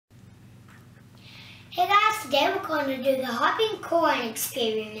Hey guys, today we're going to do the hopping corn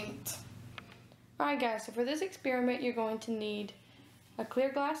experiment. Alright guys, so for this experiment you're going to need a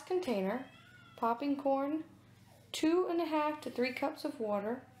clear glass container, popping corn, 2.5 to 3 cups of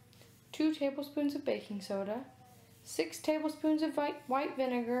water, 2 tablespoons of baking soda, 6 tablespoons of white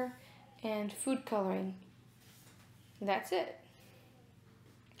vinegar, and food coloring. That's it.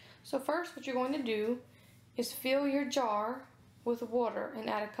 So first what you're going to do is fill your jar with water and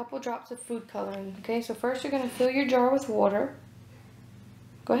add a couple drops of food coloring. Okay, so first you're going to fill your jar with water.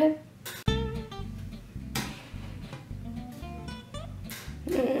 Go ahead.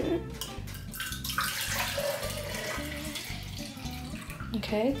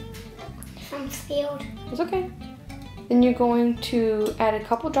 Okay. I'm filled. It's okay. Then you're going to add a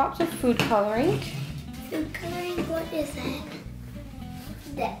couple drops of food coloring. Food coloring? What is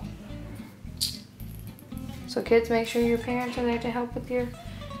that? So kids, make sure your parents are there to help with your...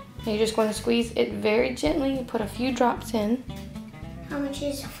 And you're just going to squeeze it very gently and put a few drops in. How much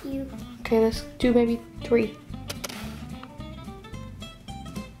is a few? Okay, let's do maybe 3.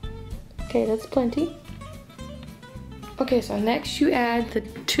 Okay, that's plenty. Okay, so next you add the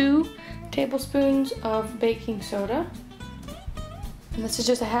 2 tablespoons of baking soda. And this is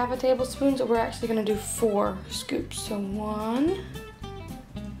just a half a tablespoon, so we're actually going to do 4 scoops. So 1.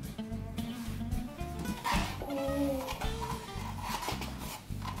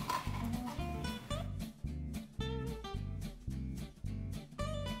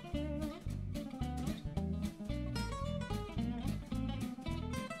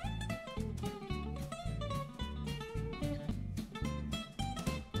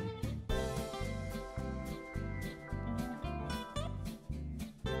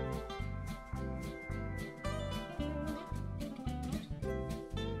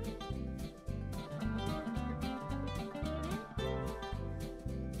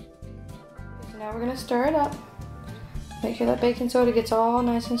 Now we're going to stir it up. Make sure that baking soda gets all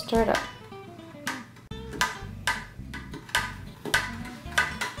nice and stirred up.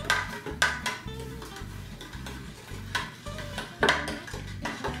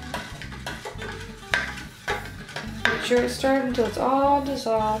 Make sure it's stirred until it's all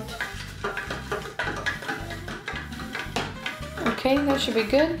dissolved. Okay, that should be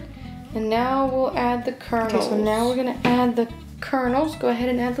good. And now we'll add the kernels. Okay, so now we're going to add the kernels. Go ahead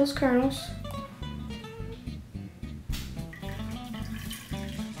and add those kernels.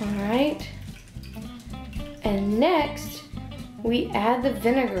 Alright, and next we add the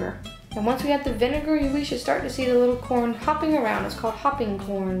vinegar. And once we add the vinegar, we should start to see the little corn hopping around. It's called hopping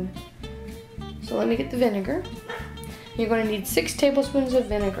corn. So let me get the vinegar. You're going to need 6 tablespoons of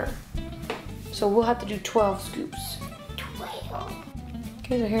vinegar. So we'll have to do 12 scoops. 12.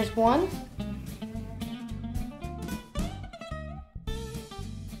 Okay, so here's 1.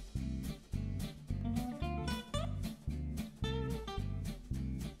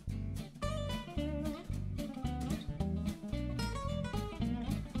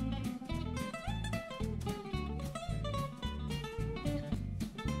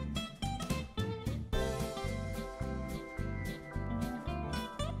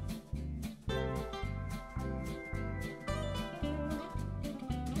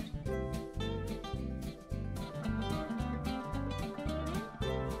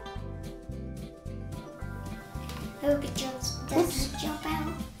 I hope it doesn't jump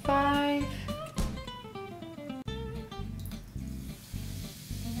out. 5.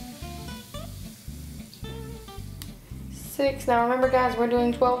 6. Now remember guys, we're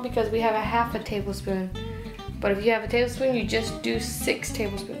doing 12 because we have a half a tablespoon. But if you have a tablespoon, you just do 6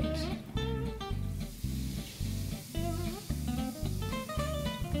 tablespoons.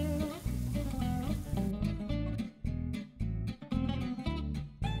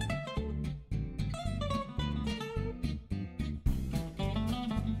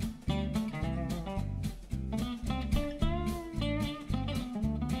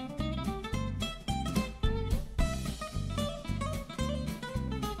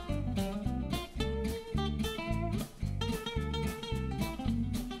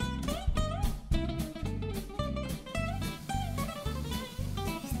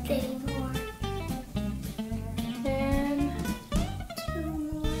 More. 10. 2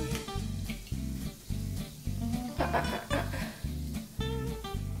 more.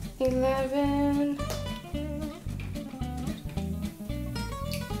 11.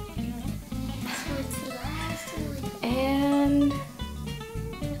 This one's the last one. And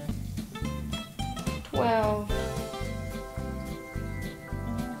 12.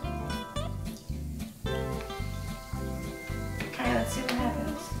 Alright, let's see what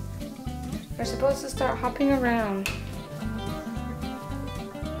happens. We're supposed to start hopping around.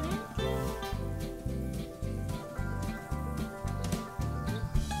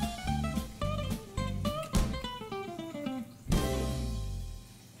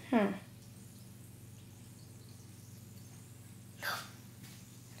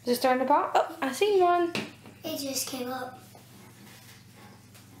 Is it starting to pop? Oh, I see one. It just came up.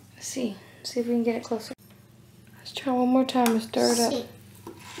 Let's see. See if we can get it closer. Let's try one more time to stir it up.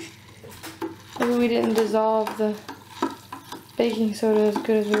 Maybe we didn't dissolve the baking soda as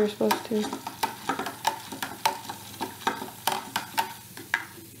good as we were supposed to.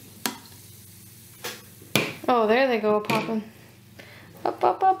 Oh, there they go, popping. Up,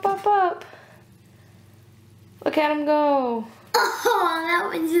 up, up, up, up. Look at them go. Oh, that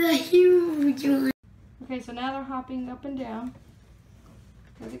one's a huge one. Okay, so now they're hopping up and down.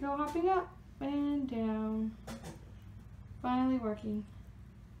 There they go, hopping up and down. Finally working.